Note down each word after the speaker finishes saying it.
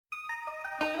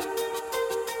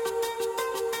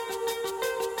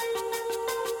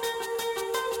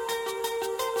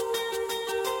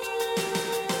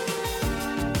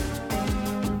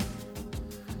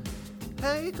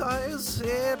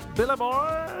Billy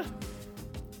boy.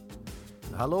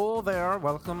 Hello there.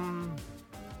 Welcome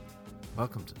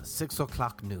to the 6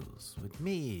 o'clock news with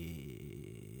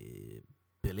me,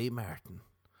 Billy Martin.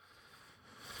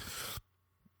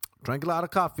 Drank a lot of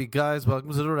coffee, guys.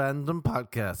 Welcome to the Random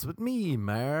Podcast with me,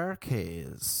 Mark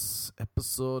Hayes.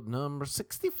 Episode number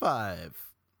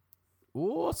 65.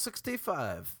 Oh,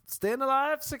 65. Staying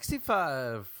alive,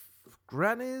 65.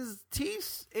 Granny's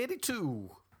teeth, 82.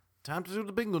 Time to do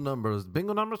the bingo numbers.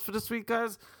 Bingo numbers for this week,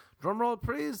 guys. Drum roll,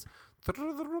 please.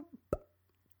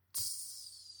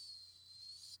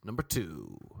 Number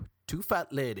 2. Two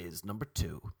fat ladies, number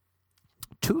 2.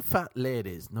 Two fat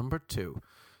ladies, number 2.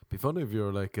 Be funny if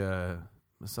you're like a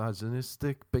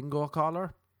misogynistic bingo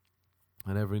caller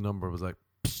and every number was like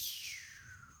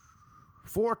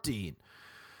 14.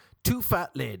 Two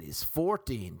fat ladies,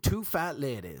 14. Two fat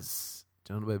ladies.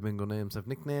 Do you know the way bingo names have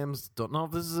nicknames? Don't know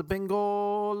if this is a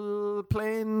bingo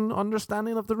plain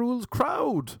understanding of the rules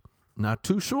crowd. Not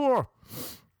too sure.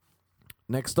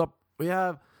 Next up, we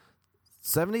have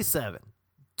 77.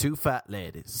 Two fat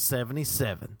ladies,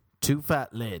 77. Two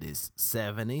fat ladies,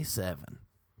 77.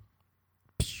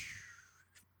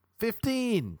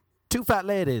 15. Two fat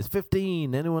ladies,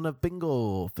 15. Anyone have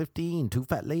bingo? 15. Two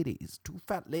fat ladies. Two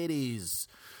fat ladies.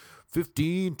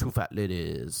 15. Two fat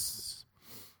ladies.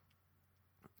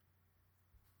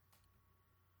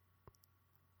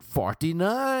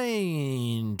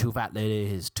 49. Two fat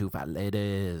ladies. Two fat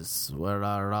ladies. Where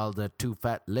are all the two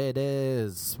fat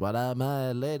ladies? What are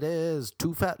my ladies?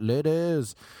 Two fat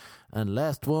ladies. And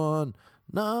last one,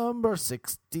 number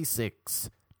 66.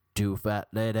 Two fat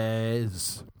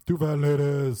ladies. Two fat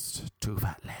ladies. Two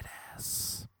fat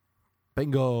ladies.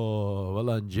 Bingo. Well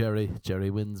done, Jerry. Jerry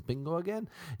wins bingo again.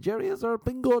 Jerry is our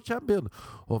bingo champion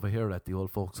over here at the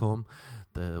Old Folks Home,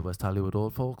 the West Hollywood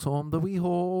Old Folks Home, the WeHo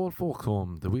Old Folks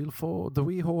Home, the WeHo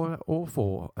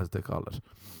OFO, as they call it.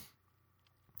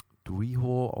 The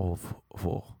WeHo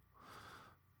OFO.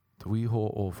 The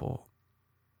WeHo OFO.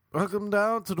 Welcome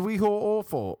down to the WeHo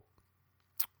OFO,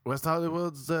 West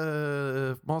Hollywood's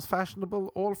most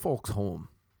fashionable old folks home.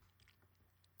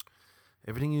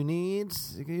 Everything you need,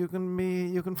 you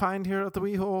can find here at the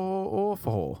WeHo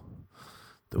OFO.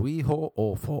 The WeHo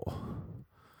OFO.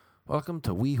 Welcome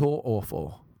to WeHo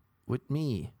OFO with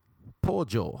me,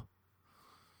 Pojo.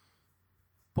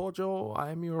 Pojo,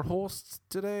 I'm your host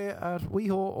today at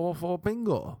WeHo OFO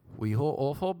Bingo. WeHo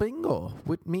OFO Bingo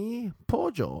with me,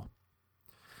 Pojo.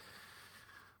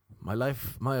 My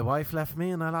wife left me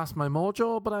and I lost my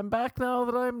mojo, but I'm back now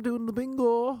that I'm doing the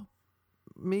bingo.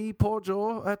 Me,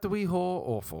 Pojo, at the WeHo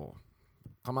OFO.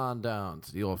 Come on down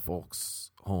to the old folks'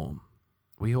 home.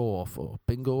 WeHo OFO,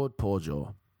 bingo with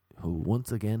Pojo, who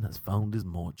once again has found his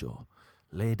mojo.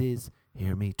 Ladies,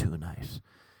 hear me tonight.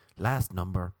 Last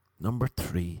number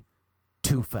 3.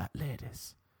 Two fat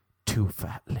ladies. Two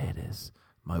fat ladies.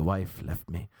 My wife left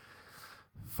me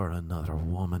for another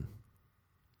woman.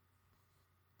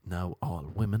 Now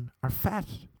all women are fat,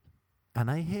 and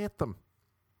I hate them.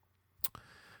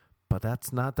 But that's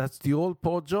the old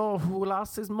Pojo who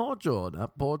lost his mojo.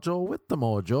 That Pojo with the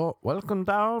mojo. Welcome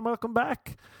down, welcome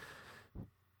back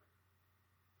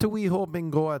to WeHo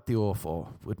Bingo at the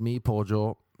OFO with me,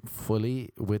 Pojo, fully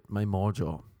with my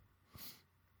mojo.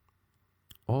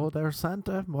 Oh, there's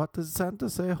Santa. What does Santa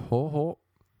say? Ho, ho.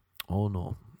 Oh,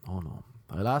 no.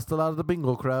 I lost a lot of the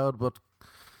bingo crowd, but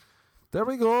there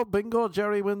we go. Bingo.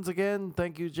 Jerry wins again.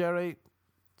 Thank you, Jerry.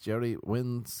 Jerry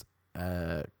wins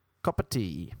a cup of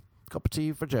tea. Cup of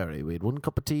tea for Jerry. We had one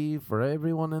cup of tea for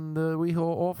everyone in the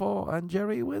WeHo OFO, and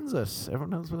Jerry wins it.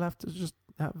 Everyone else will have to just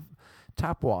have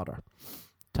tap water.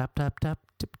 Tap, tap, tap,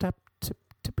 tip, tap, tip,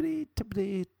 tippity,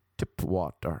 tippity, tip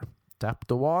water. Tap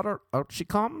the water. Out she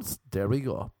comes. There we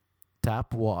go.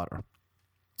 Tap water.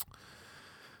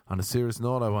 On a serious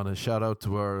note, I want to shout out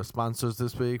to our sponsors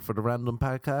this week for the Random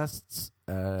Podcasts.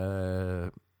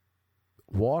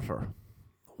 Water.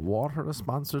 Water is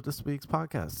sponsored this week's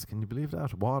podcast. Can you believe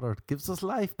that? Water gives us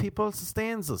life, people,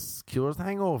 sustains us, cures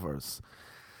hangovers,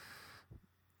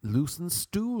 loosens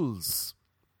stools,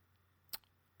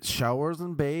 showers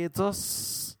and bathes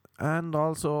us, and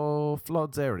also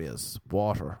floods areas.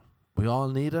 Water. We all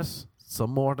need it, some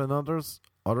more than others.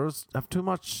 Others have too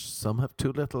much, some have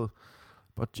too little.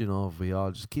 But, you know, if we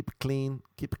all just keep it clean,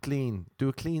 do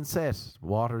a clean set.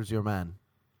 Water's your man.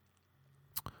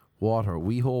 Water,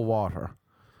 WeHo Water.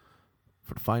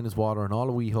 For the finest water in all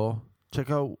of WeHo, check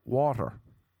out Water.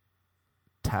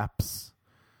 Taps.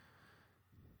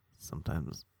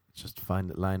 Sometimes just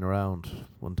find it lying around.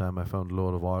 One time I found a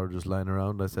load of water just lying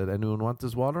around. I said, anyone want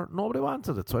this water? Nobody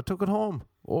wanted it, so I took it home.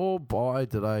 Oh boy,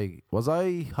 was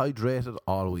I hydrated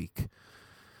all week.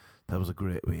 That was a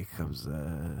great week.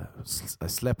 I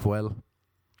slept well.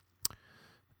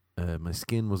 My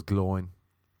skin was glowing.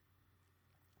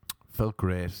 Felt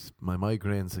great. My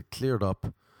migraines had cleared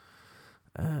up.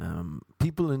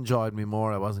 People enjoyed me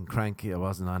more. I wasn't cranky. I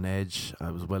wasn't on edge.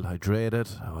 I was well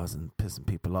hydrated. I wasn't pissing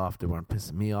people off. They weren't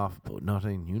pissing me off about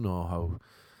nothing. You know how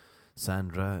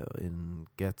Sandra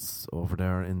gets over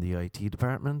there in the IT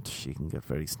department. She can get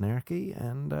very snarky,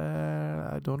 and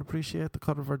I don't appreciate the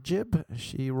cut of her jib.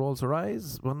 She rolls her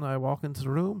eyes when I walk into the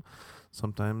room.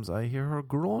 Sometimes I hear her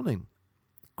groaning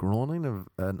of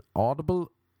an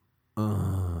audible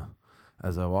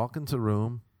as I walk into the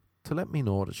room to let me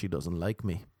know that she doesn't like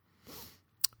me.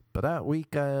 But that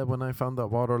week, when I found that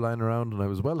water lying around and I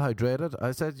was well hydrated, I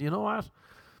said, you know what?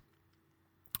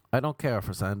 I don't care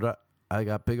for Sandra. I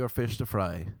got bigger fish to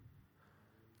fry.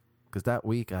 Because that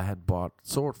week I had bought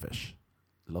swordfish.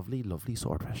 Lovely, lovely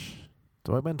swordfish.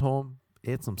 So I went home,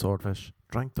 ate some swordfish,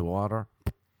 drank the water.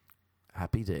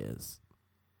 Happy days.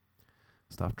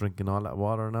 Stopped drinking all that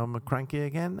water, now I'm cranky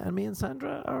again. And me and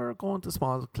Sandra are going to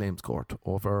small claims court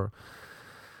over...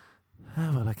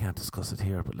 well, I can't discuss it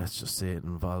here, but let's just say it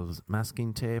involves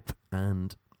masking tape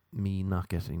and me not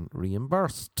getting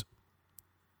reimbursed.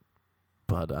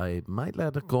 But I might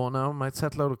let it go now, might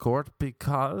settle out of court,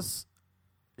 because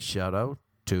shout out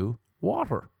to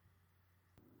water.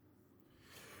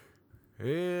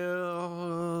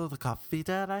 The coffee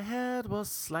that I had was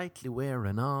slightly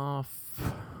wearing off.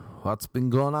 What's been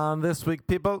going on this week,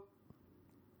 people?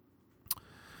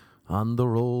 On the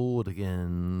road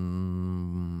again.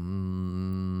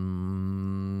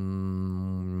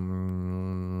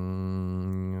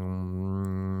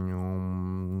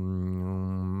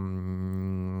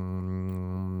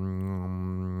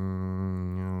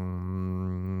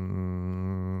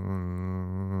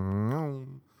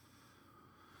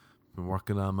 Been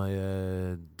working on my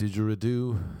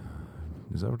didgeridoo.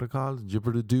 Is that what they're called?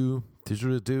 Didgeridoo,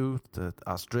 the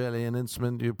Australian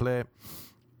instrument you play.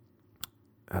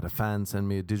 I had a fan send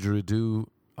me a didgeridoo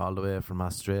all the way from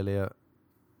Australia.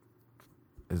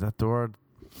 Is that the word?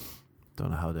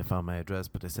 Don't know how they found my address,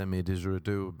 but they sent me a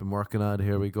didgeridoo. Been working on it.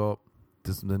 Here we go.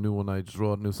 This is the new one. I just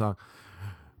wrote a new song.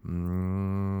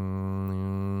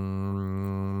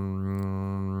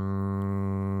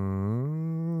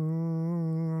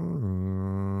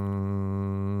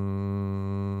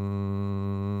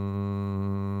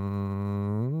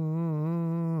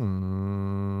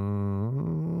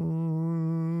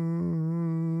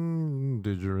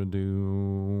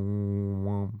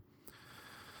 Didgeridoo.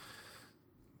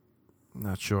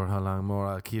 Not sure how long more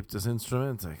I'll keep this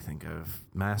instrument. I think I've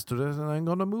mastered it and I'm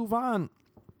going to move on.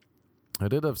 I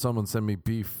did have someone send me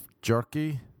beef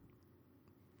jerky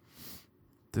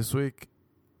this week.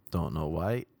 Don't know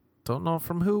why. Don't know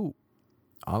from who.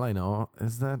 All I know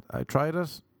is that I tried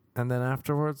it and then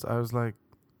afterwards I was like,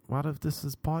 what if this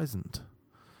is poisoned?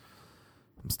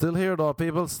 I'm still here though,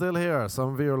 people, still here.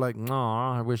 Some of you are like, no,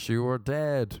 I wish you were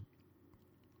dead.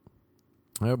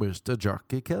 I wish the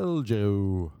jerky killed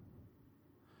you.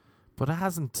 But it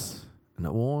hasn't, and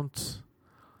it won't,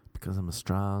 because I'm a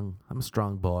strong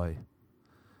boy.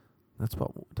 That's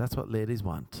what ladies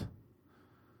want.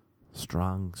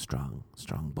 Strong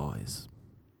boys.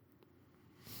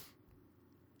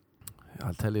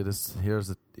 I'll tell you this. Here's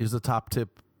a top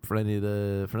tip for any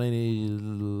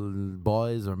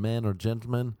boys or men or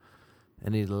gentlemen,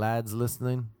 any lads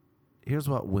listening. Here's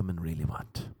what women really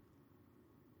want.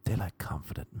 They like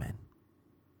confident men.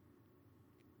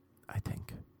 I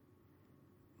think.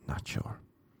 Not sure.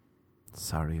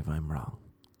 Sorry if I'm wrong.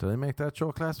 Did I make that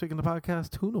joke last week in the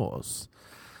podcast? Who knows?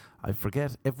 I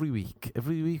forget every week.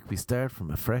 Every week we start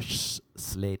from a fresh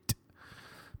slate.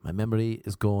 My memory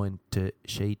is going to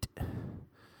shite.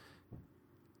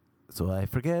 So I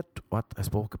forget what I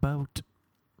spoke about.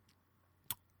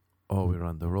 Oh, we're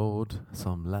on the road.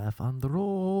 Some laugh on the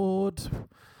road.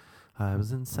 I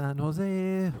was in San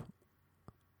Jose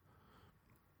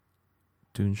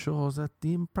doing shows at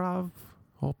the Improv,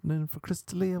 opening for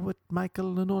Crystalia with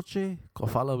Michael Lenoche. Go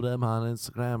follow them on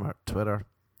Instagram or Twitter.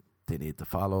 They need the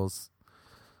follows.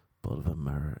 Both of them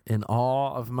are in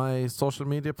awe of my social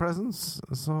media presence.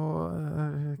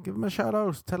 So give them a shout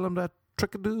out. Tell them that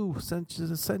Trickadoo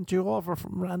sent you over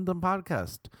from Random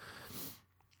Podcast.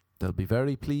 They'll be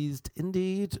very pleased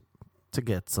indeed to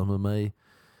get some of my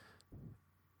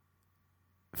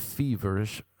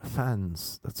feverish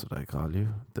fans. That's what I call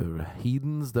you. The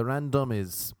heathens, the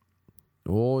randomies.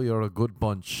 Oh, you're a good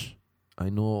bunch. I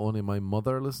know only my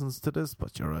mother listens to this,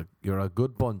 but you're a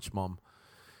good bunch, Mum.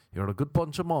 You're a good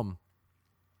bunch of mum.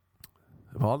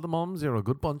 Of all the mums, you're a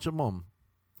good bunch of mum.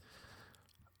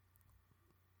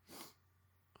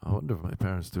 I wonder if my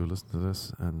parents do listen to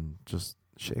this and just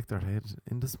shake their head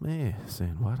in dismay,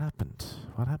 saying, "What happened?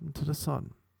 What happened to the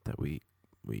son that we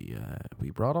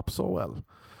brought up so well?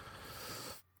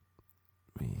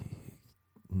 We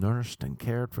nourished and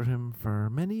cared for him for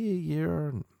many a year,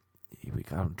 and we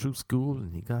got him through school,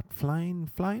 and he got flying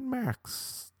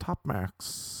marks, top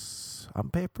marks on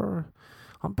paper."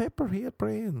 On paper, he had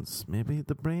brains. Maybe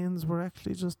the brains were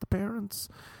actually just the parents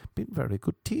being very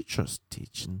good teachers,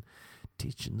 teaching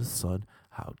the son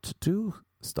how to do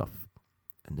stuff.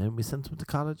 And then we sent him to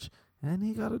college, and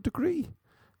he got a degree,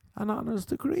 an honours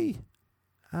degree.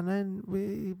 And then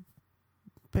we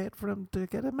paid for him to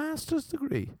get a master's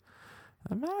degree.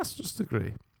 And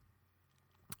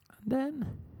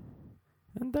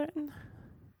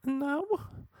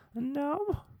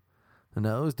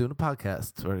now he's doing a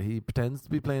podcast where he pretends to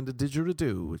be playing the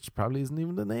didgeridoo, which probably isn't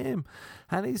even the name.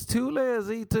 And he's too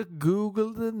lazy to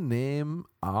Google the name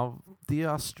of the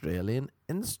Australian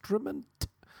instrument.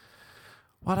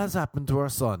 What has happened to our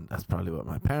son? That's probably what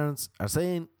my parents are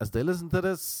saying as they listen to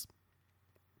this.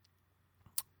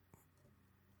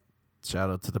 Shout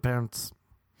out to the parents.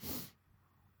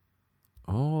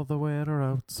 Oh, the weather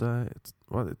outside.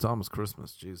 It's almost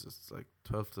Christmas. Jesus, it's like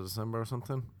 12th of December or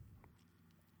something.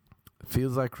 It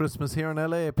feels like Christmas here in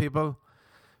LA, people.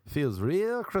 Feels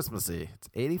real Christmassy. It's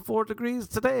 84 degrees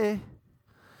today.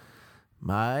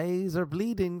 My eyes are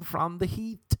bleeding from the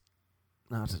heat.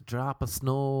 Not a drop of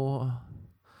snow.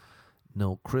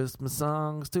 No Christmas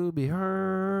songs to be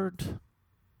heard.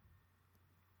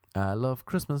 I love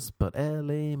Christmas, but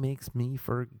LA makes me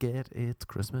forget it's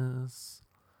Christmas.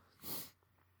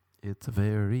 It's a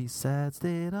very sad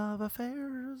state of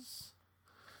affairs.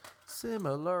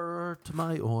 Similar to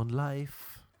my own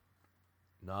life.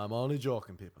 No, I'm only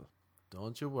joking, people.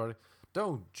 Don't you worry.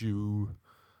 Don't you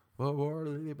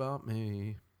worry about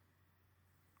me.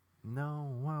 No,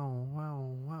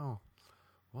 wow.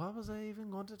 What was I even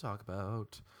going to talk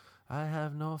about? I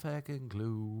have no fucking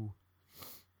clue.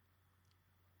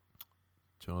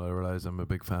 Do you know what I realise I'm a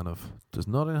big fan of? There's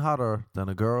nothing hotter than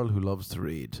a girl who loves to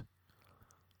read.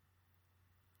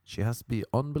 She has to be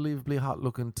unbelievably hot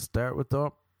looking to start with,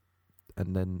 though.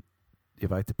 And then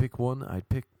if I had to pick one, I'd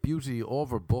pick beauty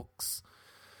over books.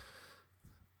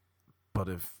 But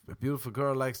if a beautiful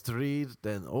girl likes to read,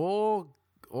 then oh,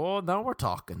 now we're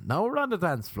talking. Now we're on the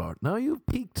dance floor. Now you've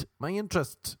piqued my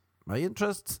interest. By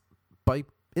interest,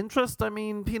 I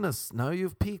mean penis. Now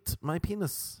you've piqued my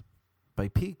penis. By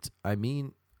piqued, I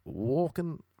mean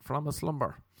woken from a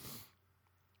slumber.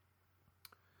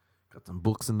 Got some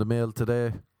books in the mail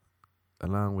today,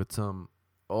 along with some.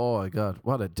 Oh my God!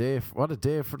 What a day! What a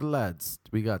day for the lads.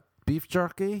 We got beef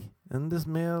jerky in this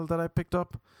mail that I picked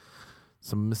up.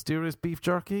 Some mysterious beef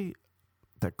jerky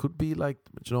that could be like,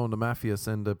 you know, the mafia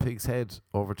send a pig's head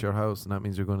over to your house, and that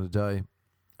means you're going to die.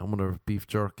 I wonder if beef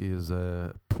jerky is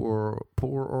a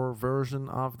poorer version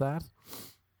of that.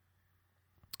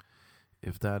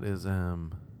 If that is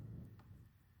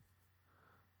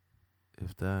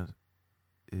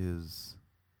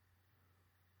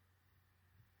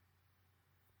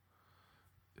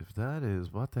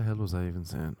what the hell was I even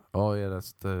saying? Oh yeah,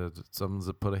 that's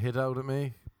someone's put a hit out at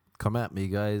me. Come at me,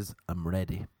 guys. I'm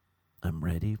ready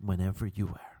whenever you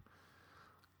are.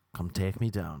 Come take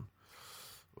me down.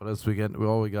 What else we get?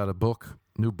 We got a book,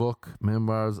 new book,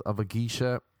 Memoirs of a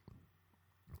Geisha,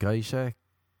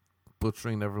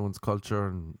 butchering everyone's culture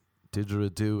and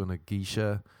didgeridoo and a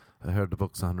geisha. I heard the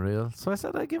book's unreal, so I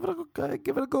said I'd give it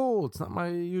a go. It's not my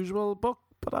usual book,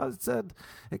 but I said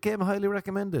it came highly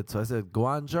recommended. So I said, go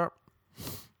on, Jar.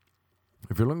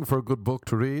 If you're looking for a good book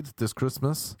to read this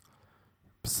Christmas,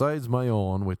 besides my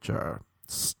own, which are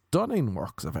stunning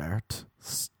works of art,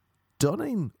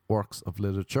 stunning works of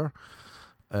literature,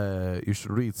 you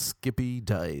should read Skippy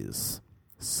Dies.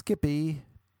 Skippy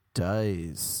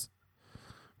Dies.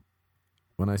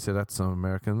 When I say that to some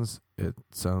Americans, it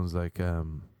sounds like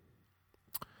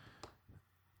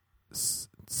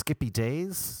Skippy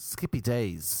Days.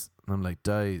 And I'm like,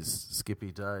 dies.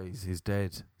 Skippy dies. He's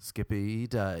dead. Skippy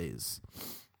dies.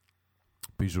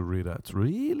 But you should read that. It's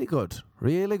really good.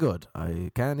 Really good. I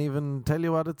can't even tell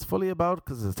you what it's fully about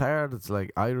because it's hard. It's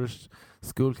like Irish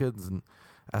school kids and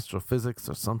astrophysics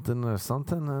or something.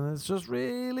 And it's just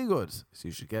really good. So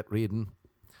you should get reading.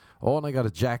 Oh, and I got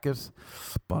a jacket.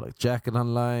 Bought a jacket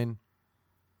online.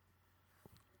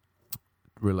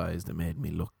 Realized it made me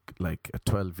look like a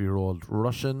 12-year-old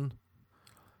Russian.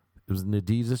 It was an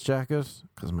Adidas jacket,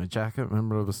 because my jacket,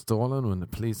 remember, it was stolen when the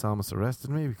police almost arrested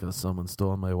me because someone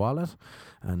stole my wallet.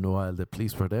 And while the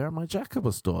police were there, my jacket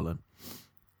was stolen.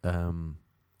 So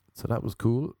that was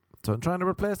cool. So I'm trying to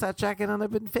replace that jacket and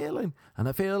I've been failing. And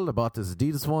I failed. I bought this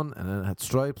Adidas one and it had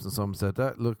stripes and someone said,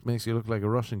 that makes you look like a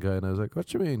Russian guy. And I was like,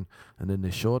 what you mean? And then they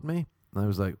showed me. And I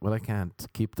was like, well, I can't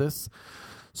keep this.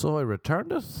 So I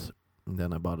returned it. And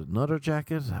then I bought another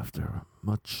jacket after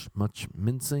much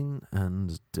mincing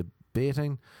and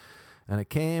debating. And it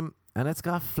came and it's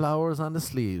got flowers on the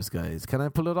sleeves, guys. Can I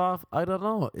pull it off? I don't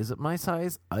know. Is it my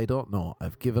size? I don't know.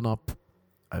 I've given up.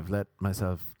 I've let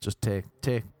myself just take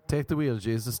the wheel,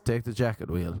 Jesus. Take the jacket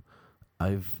wheel.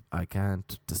 I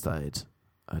can't decide.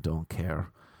 I don't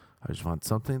care. I just want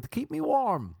something to keep me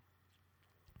warm.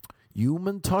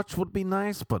 Human touch would be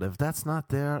nice, but if that's not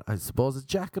there, I suppose a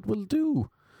jacket will do.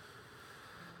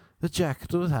 The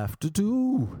jacket will have to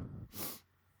do.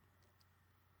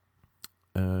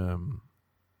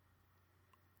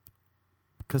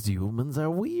 Because humans are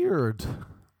weird.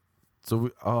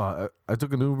 So I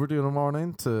took an Uber the other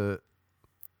morning to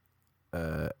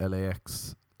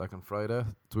LAX, like on Friday.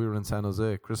 So we were in San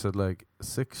Jose. Chris had like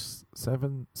six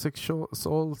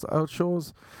sold out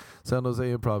shows. San Jose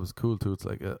Improv is cool too. It's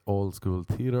like an old school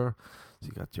theater. So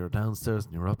you got your downstairs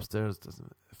and your upstairs.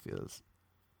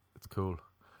 It's cool.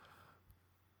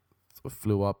 So I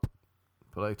flew up,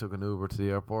 but I took an Uber to the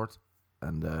airport,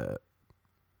 and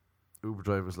Uber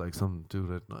driver's like some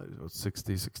dude at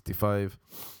 60, 65.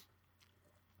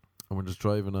 And we're just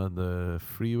driving on the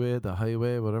freeway, the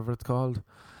highway, whatever it's called.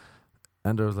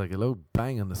 And there was like a loud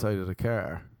bang on the side of the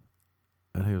car.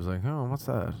 And he was like, oh, what's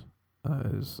that? I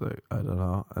was like, I don't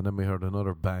know. And then we heard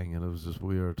another bang and it was just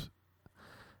weird.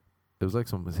 It was like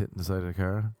someone was hitting the side of the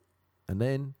car. And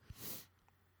then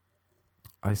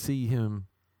I see him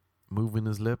moving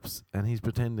his lips and he's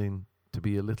pretending to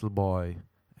be a little boy.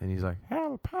 And he's like,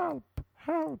 help, help,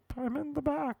 help, I'm in the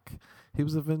back. He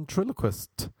was a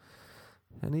ventriloquist.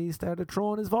 And he started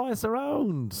throwing his voice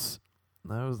around.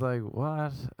 And I was like,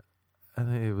 what?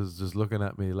 And he was just looking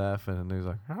at me laughing. And he was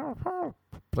like, help, help.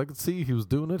 But I could see he was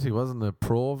doing it. He wasn't a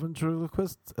pro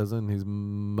ventriloquist, as in his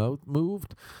mouth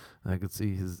moved. And I could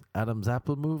see his Adam's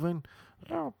apple moving.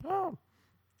 Help, help.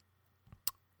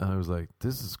 And I was like,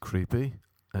 this is creepy.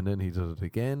 And then he did it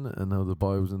again. And now the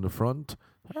boy was in the front.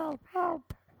 Help,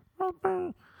 help, help me.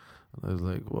 And I was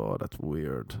like, whoa, that's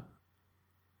weird.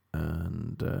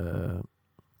 And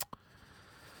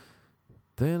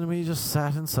then we just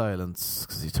sat in silence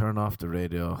because he turned off the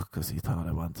radio because he thought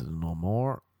I wanted to know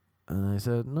more. And I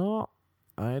said, no,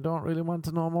 I don't really want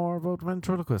to know more about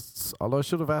ventriloquists. Although I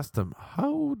should have asked him,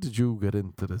 how did you get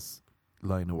into this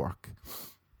line of work?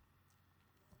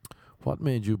 What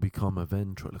made you become a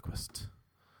ventriloquist?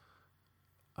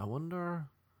 I wonder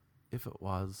if it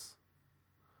was...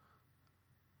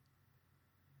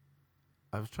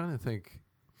 I was trying to think,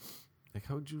 like,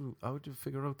 how would you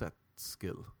figure out that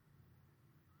skill?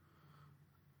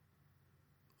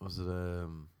 Was it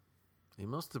he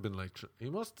must have been like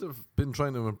he must have been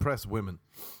trying to impress women.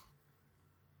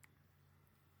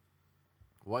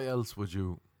 Why else would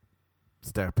you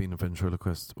start being a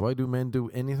ventriloquist? Why do men do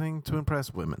anything to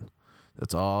impress women?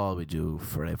 That's all we do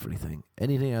for everything.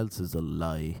 Anything else is a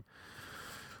lie.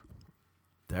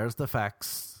 There's the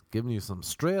facts. Giving you some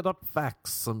straight up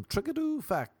facts, some trickadoo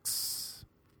facts.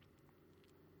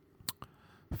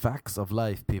 Facts of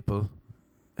life, people.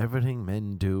 Everything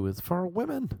men do is for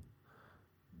women.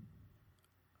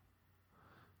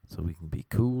 So we can be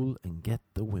cool and get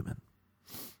the women.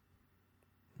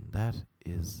 And that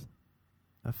is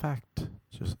a fact.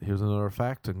 Just here's another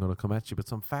fact. I'm going to come at you with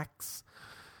some facts.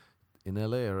 In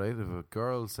LA, right? If a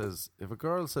girl says,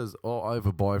 "Oh, I have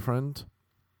a boyfriend,"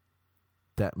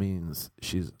 that means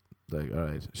she's like, all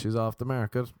right, she's off the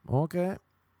market. Okay.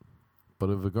 But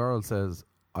if a girl says,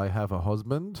 "I have a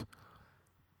husband,"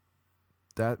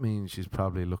 that means she's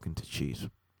probably looking to cheat.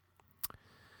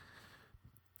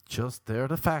 Just they're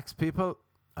the facts, people.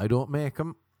 I don't make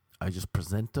them. I just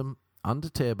present them on the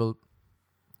table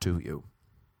to you.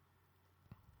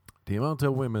 The amount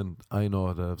of women I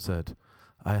know that have said,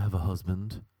 "I have a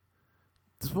husband."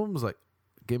 This woman was like,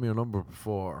 gave me her number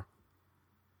before.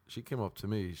 She came up to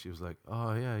me. She was like,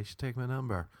 "Oh, yeah, you should take my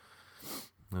number."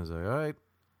 And I was like, all right.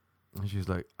 And she's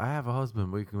like, "I have a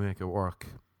husband. We can make it work."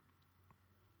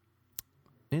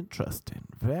 Interesting.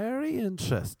 Very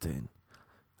interesting.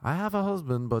 I have a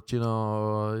husband, but,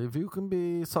 if you can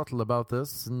be subtle about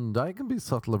this, and I can be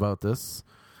subtle about this,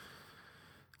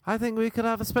 I think we could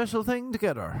have a special thing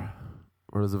together.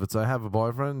 Whereas if it's I have a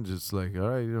boyfriend, it's like, all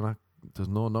right, there's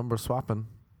no number swapping.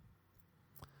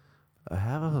 I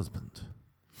have a husband.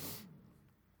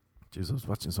 Jeez, I was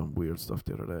watching some weird stuff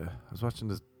the other day. I was watching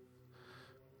this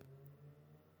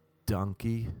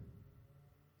donkey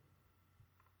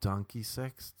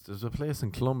sex. There's a place in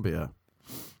Colombia,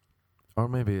 or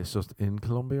maybe it's just in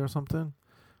Colombia or something,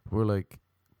 where like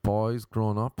boys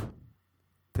grown up,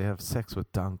 they have sex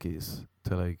with donkeys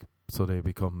to like so they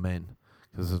become men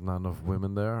because there's not enough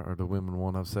women there, or the women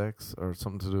won't have sex, or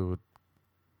something to do with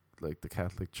like the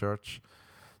Catholic Church.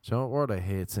 Do you know what word I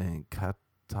hate saying?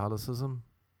 Catholicism.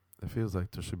 It feels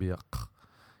like there should be a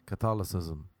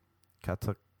Catholicism,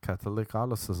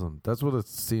 Catholicism. That's what it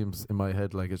seems in my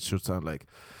head like it should sound like.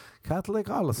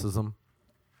 Catholicism.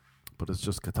 But it's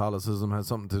just Catholicism has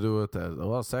something to do with that.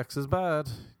 Oh, sex is bad.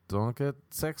 Don't get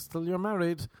sex till you're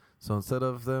married. So instead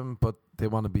of them, but they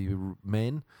want to be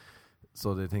men.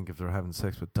 So they think if they're having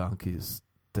sex with donkeys,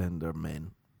 then they're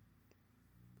men.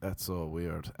 That's so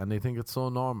weird. And they think it's so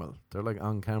normal. They're like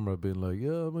on camera being like,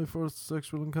 yeah, my first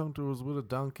sexual encounter was with a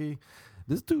donkey.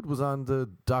 This dude was on the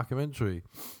documentary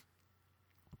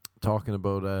talking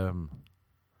about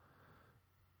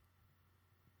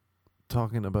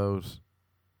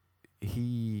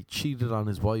he cheated on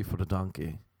his wife with a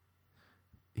donkey.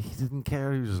 He didn't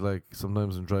care. He was just like,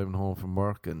 sometimes I'm driving home from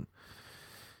work and,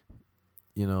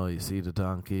 you know, you see the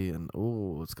donkey and,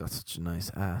 oh, it's got such a nice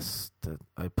ass that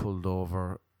I pulled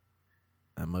over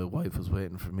and my wife was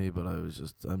waiting for me, but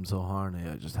I'm so horny,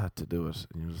 I just had to do it.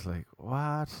 And you're just like,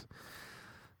 what?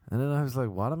 And then I was like,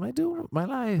 what am I doing with my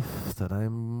life that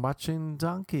I'm watching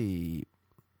donkey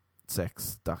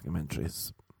sex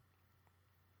documentaries?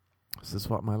 Is this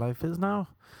what my life is now?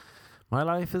 My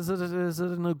life, is it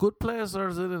in a good place or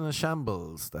is it in a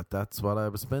shambles? That's what I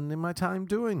was spending my time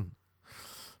doing.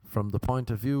 From the point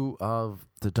of view of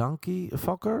the donkey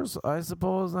fuckers, I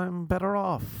suppose I'm better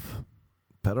off.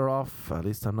 Better off. At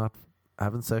least I'm not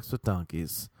having sex with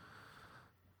donkeys.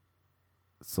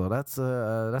 So that's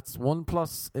one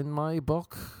plus in my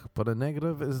book. But a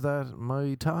negative is that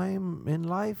my time in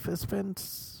life is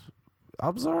spent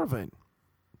observing,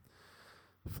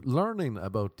 learning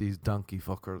about these donkey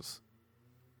fuckers.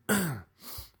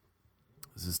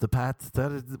 This is the path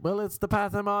it's the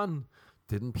path I'm on.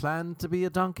 Didn't plan to be a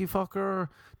donkey fucker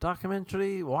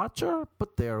documentary watcher,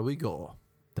 but there we go.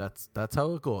 That's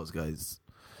how it goes, guys.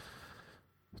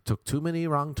 Took too many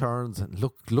wrong turns, and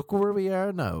look where we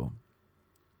are now.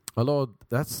 Although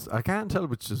I can't tell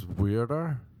which is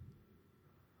weirder.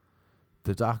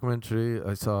 The documentary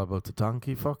I saw about the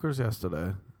donkey fuckers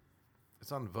yesterday.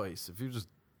 It's on Vice. If you just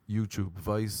YouTube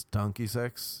Vice donkey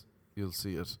sex, you'll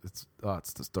see it.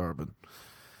 It's disturbing.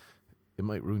 It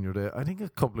might ruin your day. I think a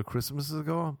couple of Christmases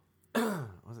ago,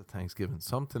 was it Thanksgiving?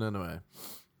 Something anyway.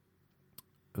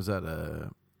 It was at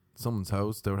someone's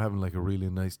house. They were having like a really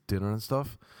nice dinner and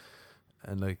stuff,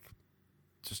 and like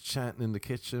just chatting in the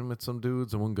kitchen with some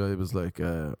dudes. And one guy was like,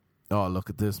 "Oh, look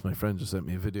at this! My friend just sent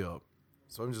me a video."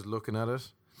 So I'm just looking at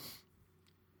it,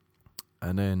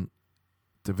 and then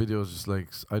the video is just like,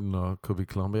 I don't know, it could be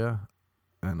Colombia,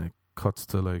 and it cuts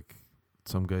to like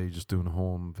some guy just doing a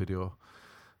home video.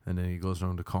 And then he goes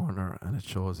around the corner and it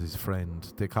shows his friend.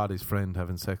 They caught his friend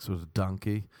having sex with a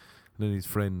donkey. And then his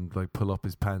friend like pull up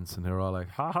his pants and they're all like,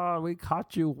 haha, we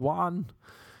caught you, Juan.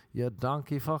 You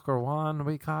donkey fucker, Juan,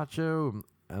 we caught you.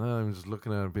 And I'm just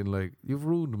looking at it being like, you've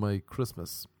ruined my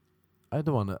Christmas. I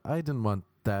didn't want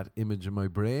that image in my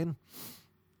brain.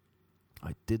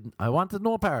 I wanted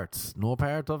no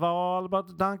part of all about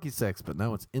the donkey sex, but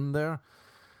now it's in there.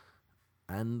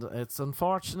 And it's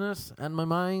unfortunate, and my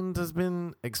mind has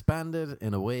been expanded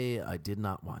in a way I did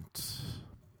not want.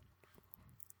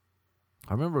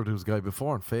 I remember there was a guy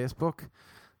before on Facebook,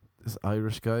 this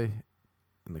Irish guy,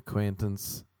 an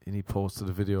acquaintance, and he posted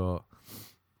a video.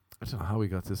 I don't know how he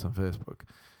got this on Facebook.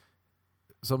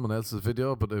 Someone else's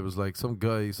video, but it was like some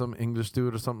guy, some English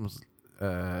dude or something.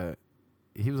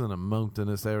 He was in a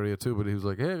mountainous area too, but he was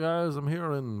like, hey guys, I'm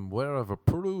here in wherever,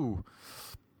 Peru,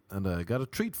 and I got a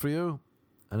treat for you.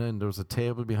 And then there was a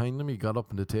table behind him. He got up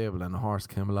on the table and a horse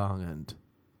came along and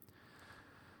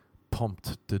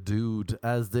pumped the dude,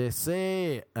 as they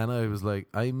say. And I was like,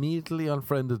 I immediately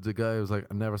unfriended the guy. I was like,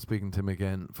 I'm never speaking to him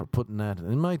again for putting that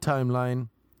in my timeline,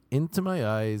 into my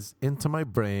eyes, into my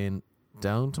brain,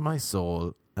 down to my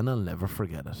soul, and I'll never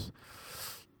forget it.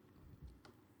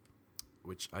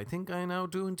 Which I think I now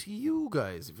doing to you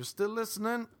guys. If you're still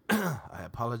listening, I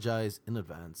apologize in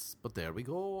advance. But there we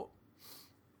go.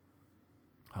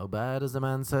 How bad, as the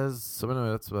man says. So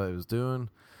anyway, that's what I was doing.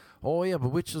 Oh yeah,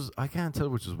 but I can't tell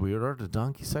which is weirder, the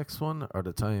donkey sex one or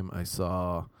the time I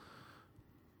saw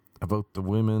about the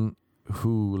women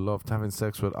who loved having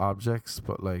sex with objects,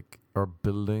 but like, or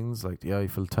buildings, like the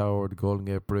Eiffel Tower, the Golden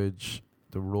Gate Bridge,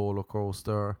 the roller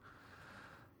coaster.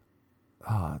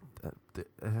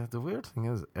 The weird thing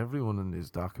is, everyone in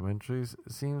these documentaries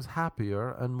seems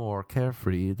happier and more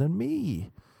carefree than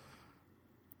me.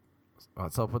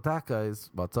 What's up with that, guys?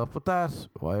 What's up with that?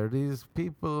 Why are these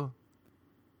people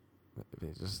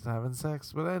maybe just having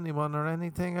sex with anyone or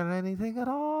anything at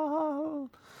all?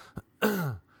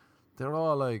 They're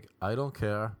all like, I don't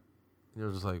care.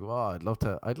 You're just like, wow, I'd love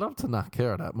to not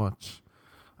care that much.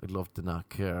 I'd love to not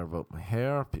care about my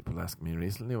hair. People ask me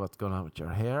recently, what's going on with your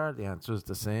hair? The answer is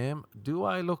the same. Do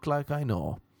I look like I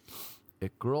know?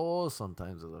 It grows.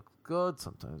 Sometimes it looks good.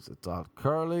 Sometimes it's all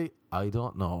curly. I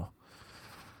don't know.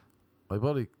 My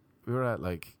buddy, we were at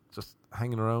like just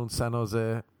hanging around San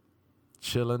Jose,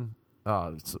 chilling.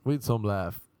 We had some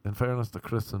laugh. In fairness to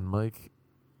Chris and Mike,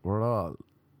 we're all,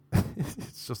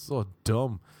 it's just so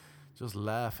dumb. Just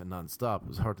laughing non-stop. It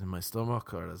was hurting my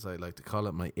stomach, or as I like to call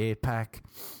it, my 8-pack.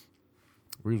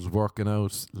 We was working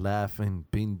out, laughing,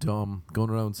 being dumb, going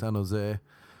around San Jose.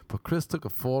 But Chris took a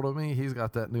photo of me. He's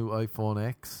got that new iPhone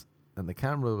X, and the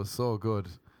camera was so good,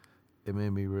 it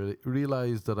made me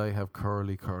realize that I have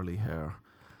curly hair.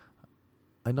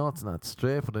 I know it's not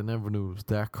straight, but I never knew it was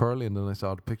that curly, and then I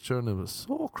saw the picture, and it was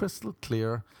so crystal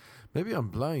clear. Maybe I'm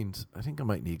blind. I think I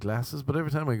might need glasses, but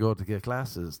every time I go to get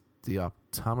glasses, the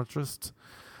optometrist,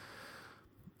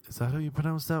 is that how you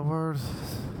pronounce that word?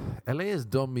 LA has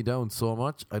dumbed me down so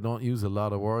much, I don't use a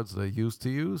lot of words that I used to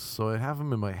use, so I have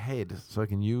them in my head, so I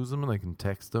can use them and I can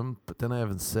text them, but then I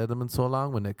haven't said them in so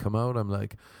long. When they come out, I'm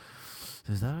like,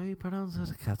 is that how you pronounce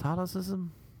it?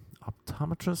 Catholicism?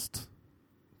 Optometrist?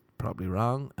 Probably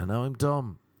wrong, and now I'm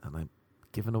dumb, and I'm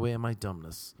giving away my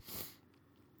dumbness.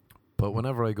 But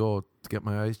whenever I go to get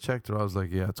my eyes checked, they're always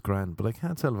like, yeah, it's grand, but I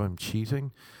can't tell if I'm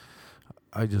cheating.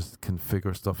 I just can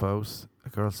figure stuff out. A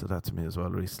girl said that to me as well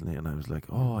recently, and I was like,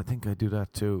 oh, I think I do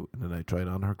that too. And then I tried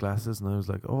on her glasses, and I was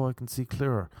like, oh, I can see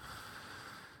clearer.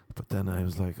 But then I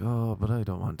was like, oh, but I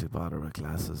don't want to bother with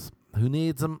glasses. Who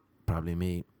needs them? Probably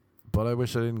me. But I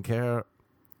wish I didn't care.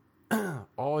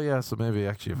 Oh, yeah, so maybe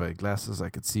actually if I had glasses, I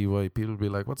could see why people would be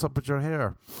like, what's up with your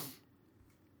hair?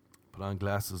 Put on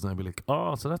glasses, and I'd be like,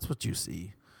 oh, so that's what you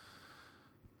see.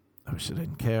 I wish I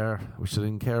didn't care. I wish I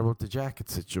didn't care about the jacket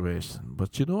situation.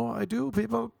 But you know, I do,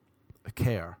 people. I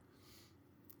care.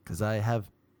 Because I have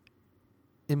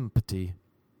empathy.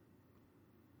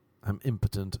 I'm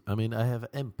impotent. I mean, I have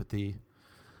empathy.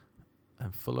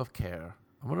 I'm full of care.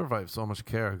 I wonder if I have so much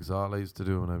care, because all I used to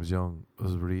do when I was young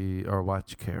was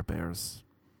watch Care Bears.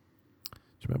 Do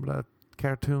you remember that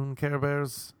cartoon, Care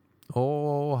Bears?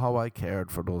 Oh, how I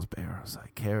cared for those bears. I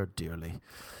cared dearly.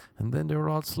 And then they were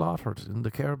all slaughtered in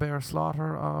the Care Bear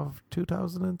slaughter of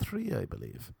 2003, I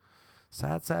believe.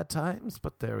 Sad, sad times,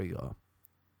 but there we go.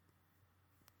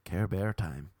 Care Bear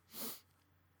time.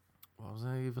 What was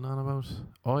I even on about?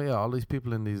 Oh yeah, all these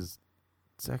people in these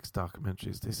sex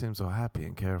documentaries, they seem so happy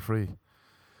and carefree.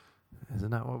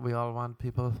 Isn't that what we all want,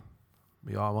 people?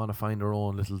 We all want to find our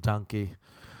own little donkey,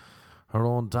 our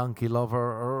own donkey lover,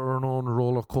 or our own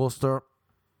roller coaster.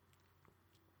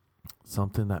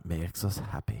 Something that makes us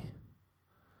happy.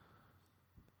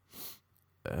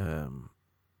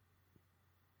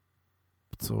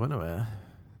 So anyway,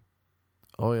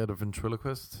 oh yeah, the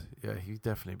ventriloquist. Yeah, he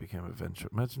definitely became a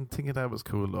ventriloquist. Imagine thinking that was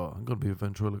cool though. I'm going to be a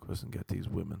ventriloquist and get these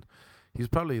women. He's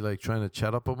probably like trying to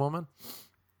chat up a woman.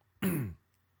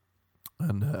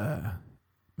 And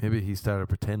maybe he started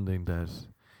pretending that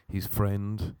his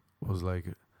friend was like,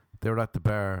 they were at the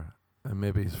bar, and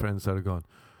maybe his friend started going,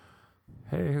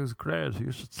 hey, who's great?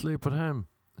 You should sleep with him.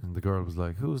 And the girl was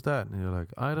like, who's that? And you're like,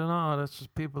 I don't know. That's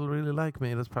just people really like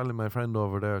me. That's probably my friend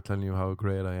over there telling you how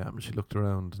great I am. She looked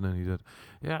around, and then he said,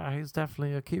 yeah, he's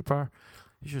definitely a keeper.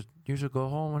 You should go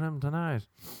home with him tonight.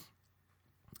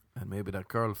 And maybe that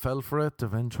girl fell for it, the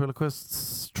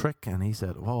ventriloquist's trick, and he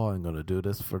said, oh, I'm going to do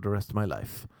this for the rest of my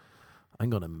life. I'm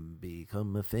going to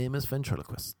become a famous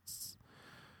ventriloquist.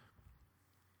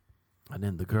 And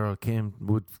then the girl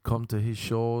would come to his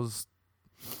shows,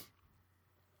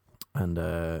 and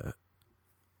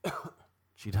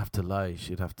she'd have to lie.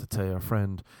 She'd have to tell her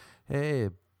friend, hey,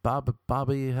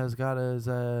 Bobby has got his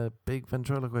big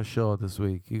ventriloquist show this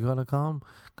week. You gonna come?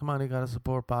 Come on, you gotta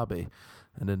support Bobby.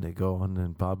 And then they go, and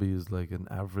then Bobby is like an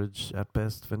average at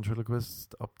best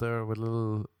ventriloquist up there with a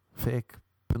little fake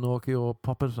Pinocchio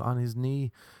puppet on his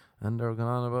knee, and they're going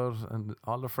on about, and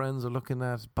all the friends are looking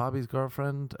at Bobby's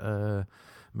girlfriend,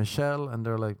 Michelle, and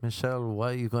they're like, Michelle,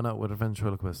 why are you going out with a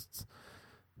ventriloquist?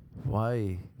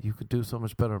 Why? You could do so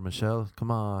much better, Michelle.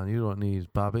 Come on, you don't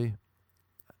need Bobby.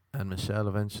 And Michelle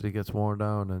eventually gets worn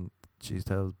down, and she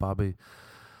tells Bobby,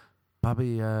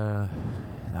 I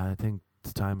think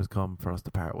the time has come for us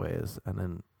to part ways. And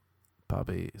then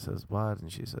Bobby says, what?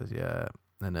 And she says, yeah.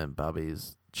 And then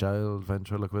Bobby's child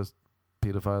ventriloquist,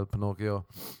 pedophile Pinocchio,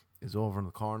 is over in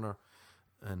the corner,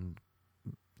 and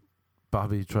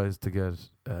Bobby tries to get,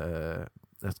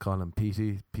 let's call him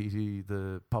Petey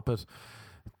the puppet,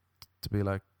 to be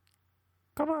like,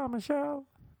 come on, Michelle,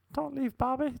 don't leave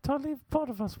Bobby, don't leave both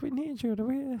of us, we need you.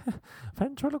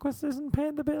 Ventriloquist isn't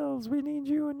paying the bills, we need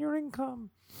you and your income.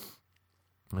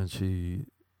 And she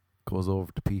goes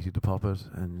over to Petey the puppet,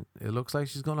 and it looks like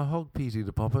she's going to hug Petey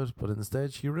the puppet, but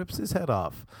instead she rips his head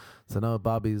off. So now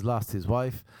Bobby's lost his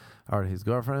wife, or his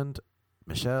girlfriend,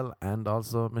 Michelle, and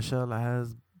also Michelle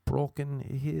has broken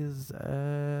his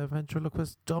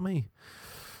ventriloquist dummy.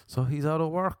 So he's out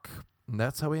of work. And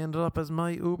that's how he ended up as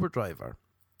my Uber driver.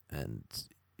 And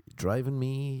driving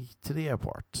me to the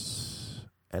airport,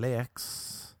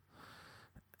 LAX.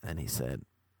 And he said,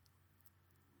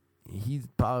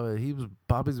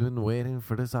 Bobby's been waiting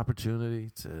for this opportunity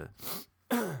to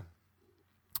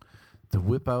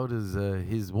whip out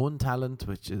his one talent,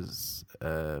 which is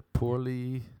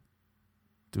poorly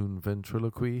doing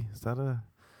ventriloquy. Is that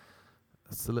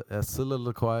a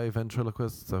soliloquy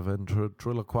ventriloquist? A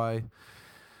ventriloquy?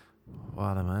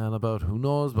 What am I on about? Who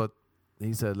knows? But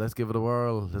he said, let's give it a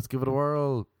whirl. Let's give it a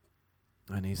whirl.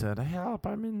 And he said, help,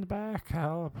 I'm in the back.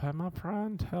 Help, I'm up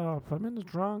front. Help, I'm in the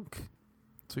trunk.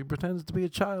 So he pretended to be a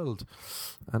child.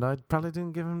 And I probably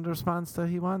didn't give him the response that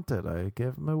he wanted. I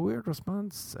gave him a weird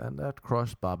response, and that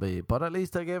crushed Bobby. But at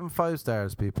least I gave him 5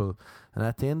 stars, people. And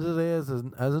at the end of the day, as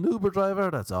an Uber driver,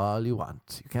 that's all you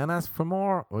want. You can't ask for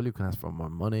more. Well, you can ask for more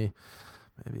money,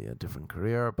 maybe a different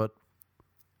career. But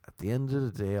at the end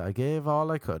of the day, I gave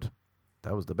all I could.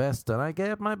 That was the best, and I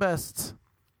gave my best.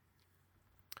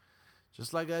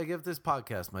 Just like I give this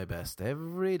podcast my best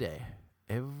every day.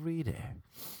 Every day.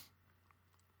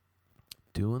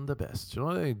 Doing the best. You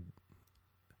know,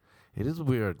 it is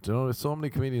weird. You know, so many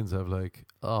comedians have like,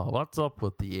 oh, what's up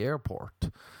with the airport?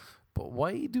 But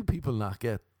why do people not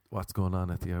get what's going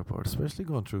on at the airport, especially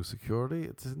going through security?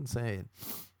 It's insane.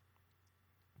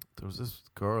 There was this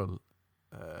girl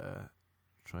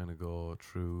trying to go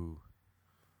through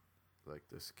like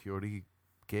the security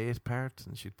gate part,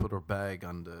 and she'd put her bag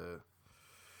on the...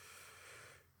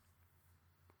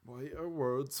 Why are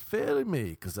words failing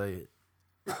me? Because I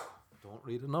don't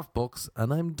read enough books,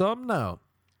 and I'm dumb now.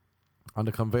 On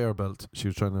the conveyor belt, she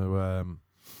was trying to...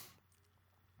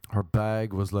 her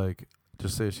bag was like...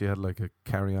 Just say she had like a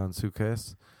carry-on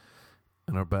suitcase,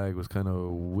 and her bag was kind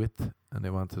of width, and they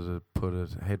wanted to put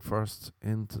it head first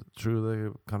through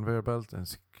the conveyor belt, and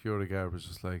security guard was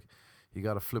just like, you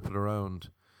got to flip it around,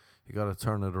 you got to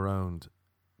turn it around.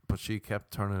 But she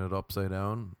kept turning it upside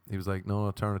down. He was like, no,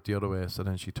 turn it the other way. So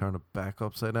then she turned it back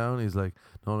upside down. He's like,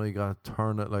 no, you got to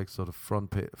turn it like so the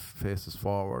front faces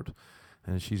forward.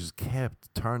 And she just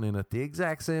kept turning it the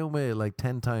exact same way, like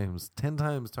 10 times. 10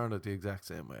 times turned it the exact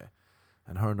same way.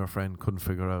 And her and her friend couldn't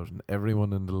figure out. And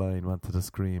everyone in the line wanted to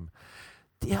scream,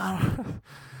 turn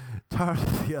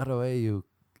it the other way, you.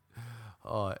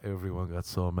 Oh, everyone got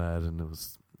so mad. And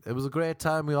it was a great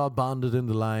time. We all bonded in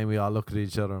the line. We all looked at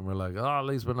each other and we're like, oh, at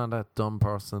least we're not that dumb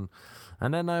person.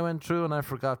 And then I went through and I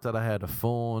forgot that I had a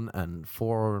phone and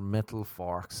 4 metal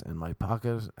forks in my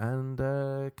pocket, and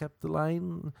kept the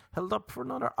line held up for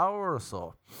another hour or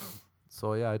so.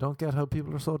 So yeah, I don't get how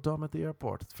people are so dumb at the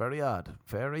airport. It's very odd.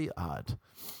 Very odd.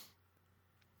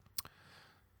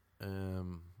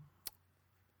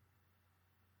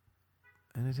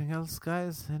 Anything else,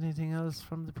 guys? Anything else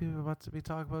from the people what to be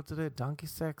talking about today? Donkey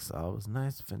sex, always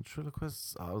nice.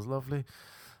 Ventriloquists, always lovely.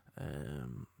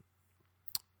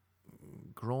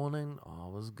 Groaning,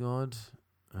 always good.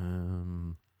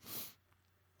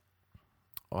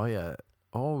 Oh yeah.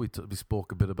 Oh, we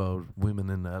spoke a bit about women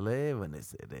in LA. When they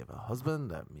say they have a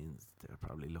husband, that means they're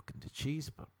probably looking to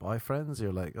cheat. But boyfriends,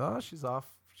 you're like, oh, she's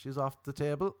off the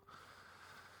table.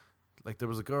 Like there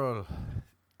was a girl...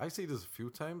 I see this a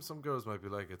few times. Some girls might be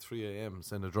like at 3 a.m.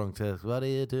 send a drunk text, what are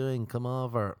you doing? Come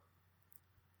over.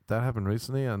 That happened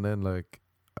recently, and then like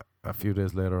a few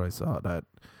days later I saw that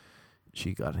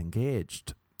she got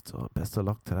engaged. So best of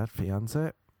luck to that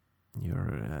fiance.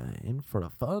 You're in for a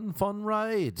fun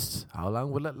ride. How long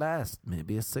will it last?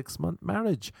 Maybe a 6-month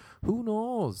marriage. Who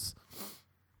knows?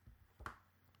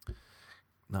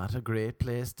 Not a great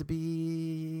place to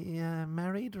be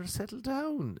married or settled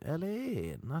down.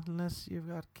 LA. Not unless you've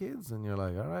got kids and you're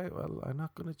like, all right, well, I'm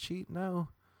not going to cheat now,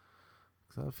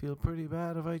 because I'll feel pretty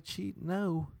bad if I cheat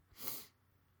now.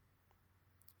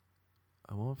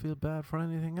 I won't feel bad for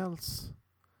anything else.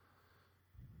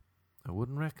 I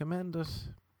wouldn't recommend it.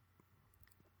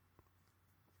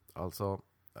 Also,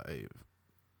 I'm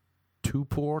too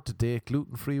poor to date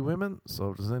gluten-free women,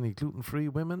 so if there's any gluten-free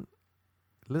women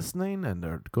listening and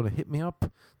they're going to hit me up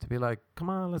to be like, come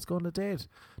on, let's go on a date.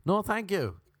 No, thank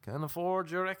you. Can't afford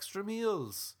your extra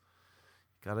meals.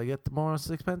 Gotta get the most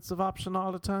expensive option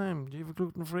all the time. Do you have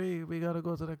gluten-free? We gotta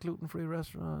go to that gluten-free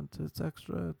restaurant. It's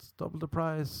extra. It's double the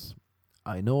price.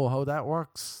 I know how that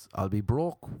works. I'll be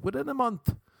broke within a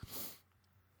month.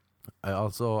 I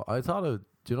thought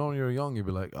when you're young, you'd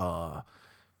be like,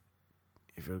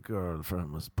 if your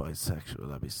girlfriend was bisexual,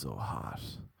 that'd be so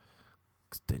hot.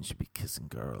 'Cause then she'd be kissing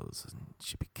girls and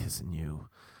she'd be kissing you.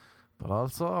 But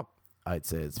also, I'd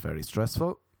say it's very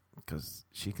stressful because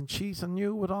she can cheat on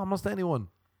you with almost anyone.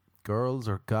 Girls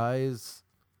or guys.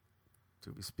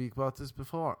 Did we speak about this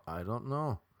before? I don't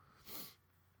know.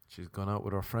 She's gone out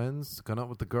with her friends, gone out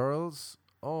with the girls.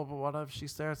 Oh, but what if she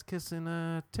starts kissing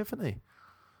Tiffany?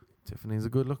 Tiffany's a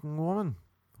good-looking woman.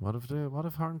 What if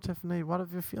her and Tiffany? What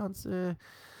if your fiance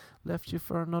left you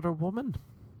for another woman?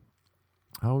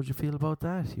 How would you feel about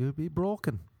that? You'd be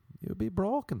broken.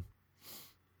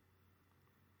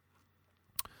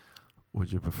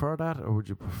 Would you prefer that, or would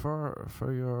you prefer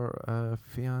for your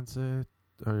fiance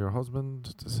or your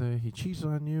husband to say he cheated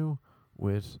on you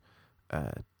with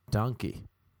a donkey?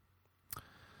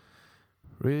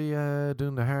 Really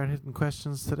doing the hard-hitting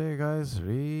questions today, guys.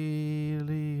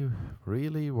 Really,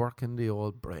 really working the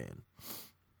old brain.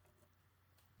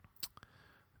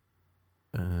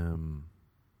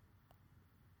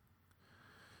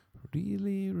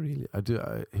 Really.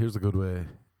 Here's a good way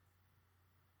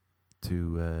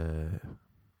to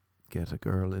get a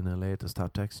girl in LA to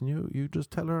stop texting you. You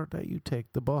just tell her that you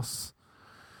take the bus.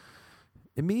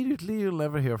 Immediately, you'll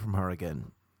never hear from her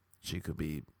again. She could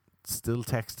be still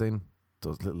texting.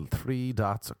 Those little 3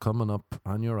 dots are coming up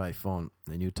on your iPhone,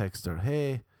 and you text her,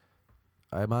 "Hey,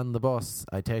 I'm on the bus.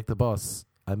 I take the bus.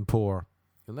 I'm poor."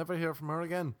 You'll never hear from her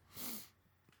again.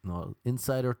 No,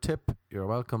 insider tip. You're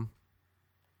welcome.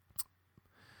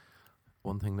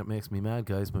 One thing that makes me mad,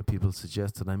 guys, when people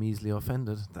suggest that I'm easily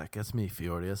offended, that gets me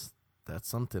furious. That's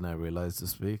something I realized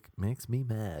this week. Makes me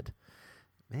mad.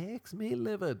 Makes me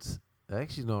livid. I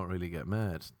actually don't really get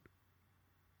mad.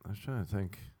 I was trying to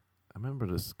think. I remember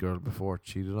this girl before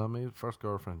cheated on me. First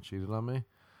girlfriend cheated on me.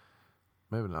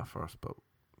 Maybe not first, but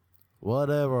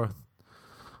whatever.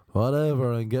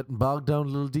 I'm getting bogged down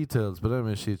in little details. But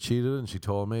anyway, she had cheated and she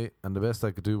told me. And the best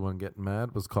I could do when getting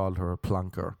mad was call her a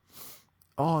plonker.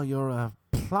 Oh, you're a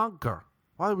plonker.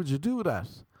 Why would you do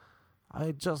that? I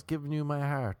had just given you my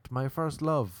heart, my first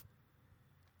love.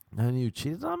 And you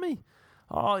cheated on me?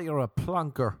 Oh, you're a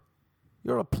plonker.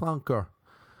 You're a plonker.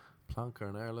 Plonker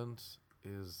in Ireland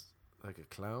is like a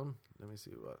clown. Let me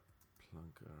see what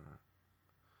plonker.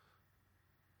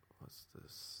 What's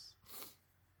this?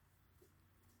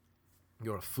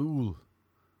 You're a fool.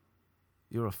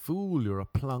 You're a fool. You're a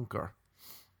plonker.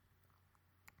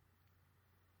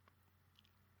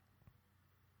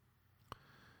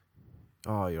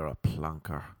 Oh, you're a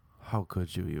plonker. How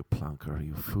could you, you plonker,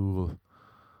 you fool?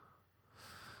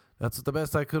 That's the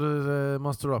best I could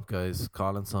muster up, guys.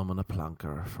 Calling someone a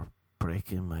plonker for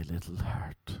breaking my little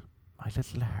heart. My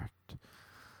little heart.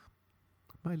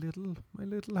 My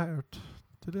little heart.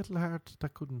 The little heart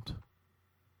that couldn't.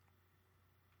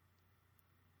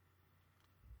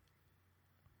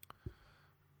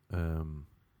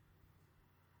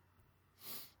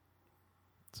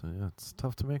 So yeah, it's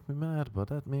tough to make me mad, but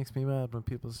that makes me mad when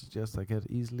people suggest I get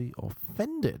easily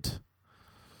offended.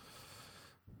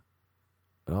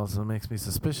 It also makes me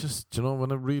suspicious. Do you know, when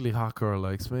a really hot girl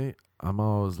likes me, I'm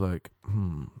always like,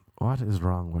 what is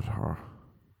wrong with her?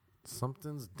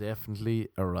 Something's definitely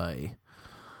awry.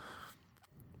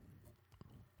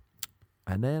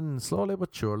 And then slowly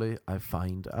but surely I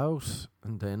find out,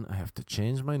 and then I have to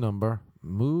change my number,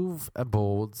 move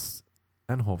abodes,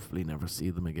 and hopefully never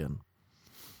see them again.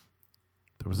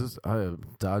 There was this, I am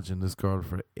dodging this girl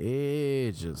for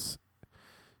ages.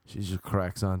 She just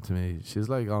cracks onto me. She's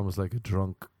like almost like a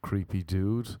drunk, creepy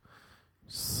dude.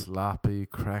 Sloppy,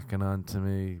 cracking onto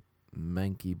me,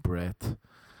 manky breath.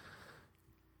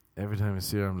 Every time I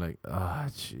see her, I'm like,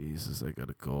 Jesus, I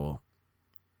gotta go.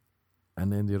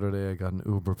 And then the other day, I got an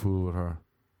Uber pool with her.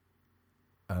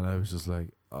 And I was just like,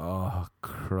 oh,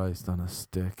 Christ on a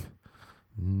stick.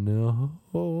 No.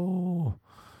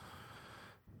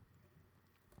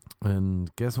 And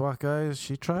guess what, guys?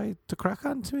 She tried to crack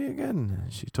onto me again.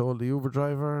 She told the Uber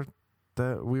driver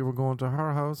that we were going to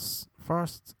her house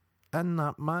first and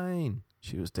not mine.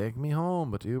 She was taking me home,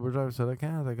 but the Uber driver said, I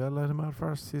can't. I gotta let him out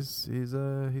first.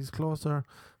 He's closer.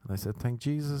 And I said, thank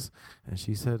Jesus. And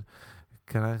she said,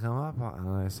 can I come up? And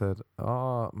I said,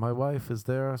 oh, my wife is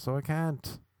there, so I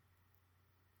can't.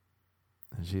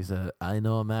 And she said, I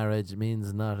know marriage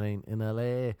means nothing in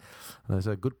LA. And I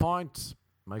said, good point.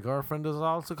 My girlfriend is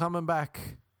also coming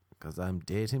back because I'm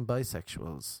dating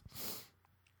bisexuals.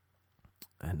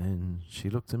 And then she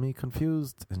looked at me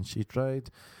confused, and she tried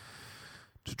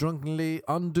to drunkenly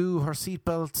undo her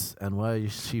seatbelt. And while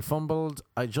she fumbled,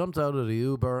 I jumped out of the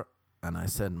Uber and I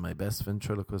said in my best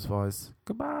ventriloquist voice,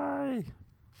 "Goodbye."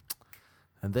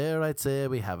 And there I'd say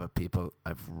we have it, people.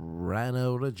 I've ran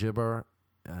out of gibber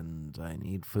and I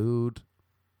need food.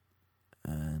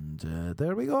 And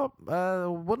there we go.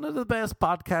 One of the best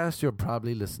podcasts you'll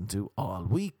probably listen to all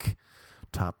week.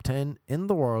 Top 10 in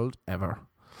the world ever.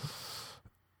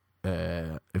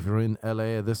 If you're in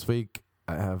LA this week,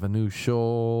 I have a new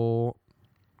show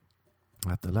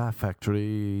at the Laugh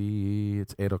Factory.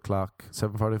 It's 8 o'clock,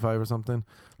 7:45 or something.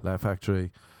 Laugh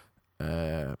Factory,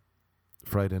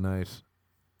 Friday night,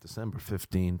 December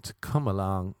 15th. Come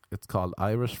along. It's called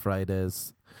Irish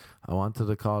Fridays. I wanted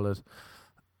to call it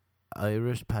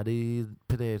Irish Paddy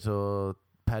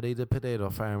the Potato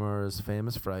Farmer's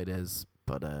Famous Fridays.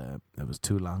 But it was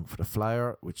too long for the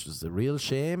flyer, which was a real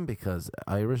shame because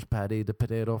Irish Paddy the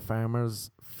Potato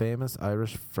Farmer's Famous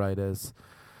Irish Fridays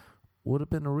would have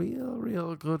been a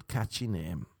real good catchy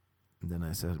name. And then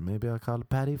I said, maybe I'll call it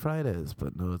Paddy Fridays,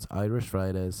 but no, it's Irish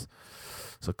Fridays.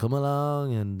 So come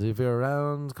along, and if you're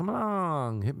around, come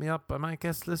along, hit me up. I might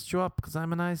guest list you up because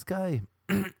I'm a nice guy.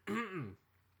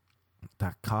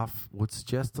 That cough would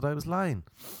suggest that I was lying.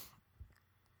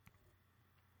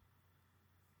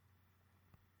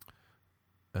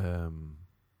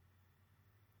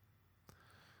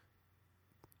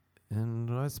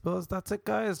 And I suppose that's it,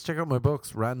 guys. Check out my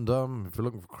books, Random. If you're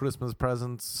looking for Christmas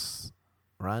presents,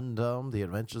 Random, The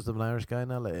Adventures of an Irish Guy in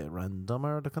LA.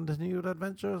 Randomer, The Continued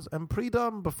Adventures, and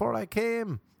Pre-Dom, Before I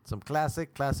Came. Some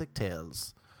classic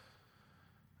tales.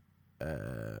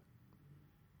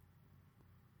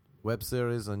 Web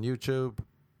series on YouTube,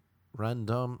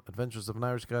 Random, Adventures of an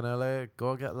Irish Guy in LA.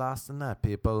 Go get lost in that,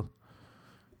 people.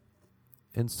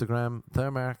 Instagram,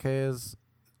 Thermarcase,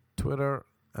 Twitter,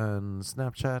 and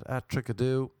Snapchat at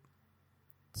Trickadoo.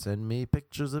 Send me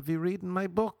pictures of you reading my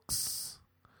books.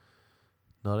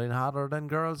 Nothing hotter than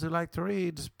girls who like to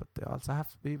read, but they also have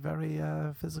to be very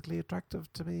physically attractive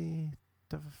to me,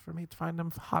 for me to find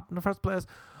them hot in the first place.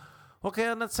 Okay,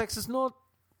 on that sexist note,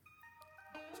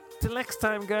 till next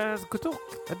time, guys. Good luck.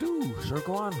 Adieu. Sure,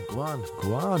 go on. Good luck.